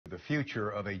future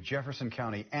of a Jefferson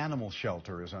County animal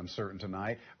shelter is uncertain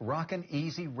tonight. Rockin'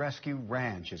 Easy Rescue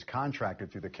Ranch is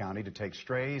contracted through the county to take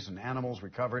strays and animals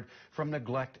recovered from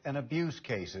neglect and abuse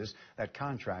cases. That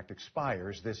contract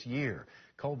expires this year.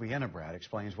 Colby Enebrad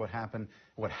explains what happens,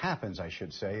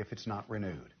 if it's not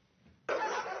renewed.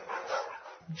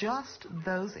 Just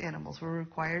those animals we're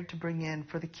required to bring in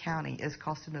for the county is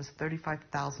costing us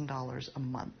 $35,000 a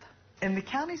month. And the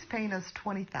county's paying us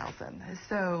 $20,000.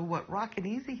 So what Rockin'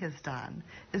 Easy has done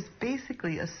is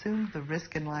basically assumed the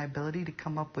risk and liability to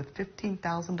come up with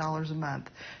 $15,000 a month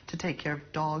to take care of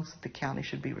dogs that the county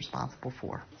should be responsible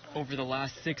for. Over the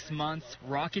last 6 months,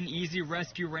 Rockin' Easy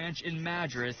Rescue Ranch in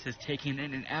Madras has taken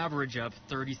in an average of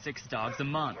 36 dogs a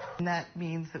month. And that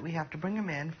means that we have to bring them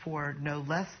in for no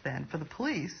less than, for the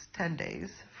police, 10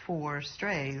 days, for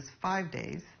strays, 5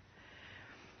 days.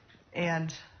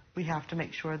 And we have to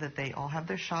make sure that they all have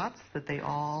their shots, that they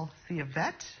all see a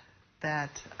vet, that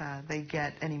they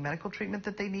get any medical treatment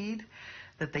that they need,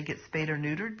 that they get spayed or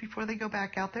neutered before they go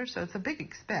back out there, so it's a big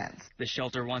expense. The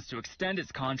shelter wants to extend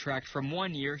its contract from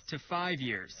 1 year to 5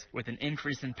 years, with an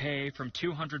increase in pay from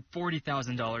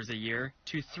 $240,000 a year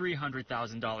to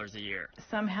 $300,000 a year.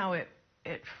 Somehow it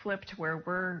flipped where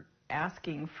we're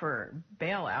asking for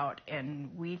bailout, and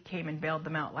we came and bailed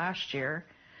them out last year,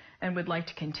 and would like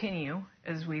to continue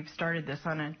as we've started this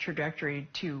on a trajectory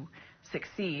to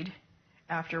succeed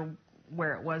after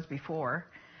where it was before.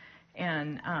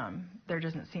 And there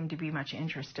doesn't seem to be much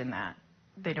interest in that.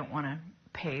 They don't want to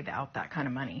pay out that kind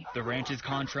of money. The ranch's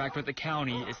contract with the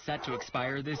county is set to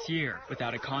expire this year.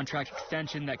 Without a contract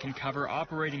extension that can cover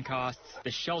operating costs,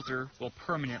 the shelter will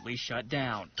permanently shut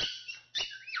down.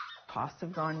 Costs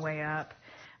have gone way up.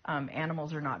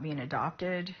 Animals are not being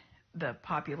adopted. The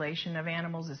population of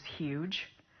animals is huge,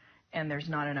 and there's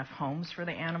not enough homes for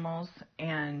the animals.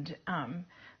 And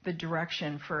the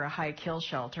direction for a high kill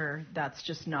shelter, that's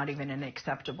just not even an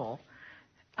acceptable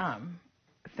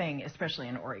thing, especially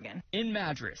in Oregon. In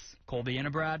Madras, Colby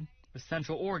Enebrad with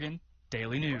Central Oregon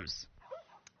Daily News.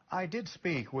 I did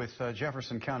speak with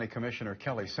Jefferson County Commissioner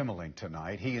Kelly Simmelink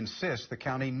tonight. He insists the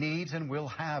county needs and will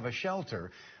have a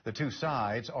shelter. The two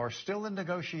sides are still in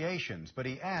negotiations, but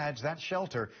he adds that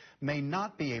shelter may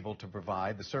not be able to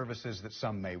provide the services that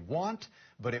some may want,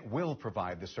 but it will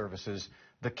provide the services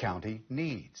the county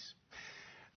needs.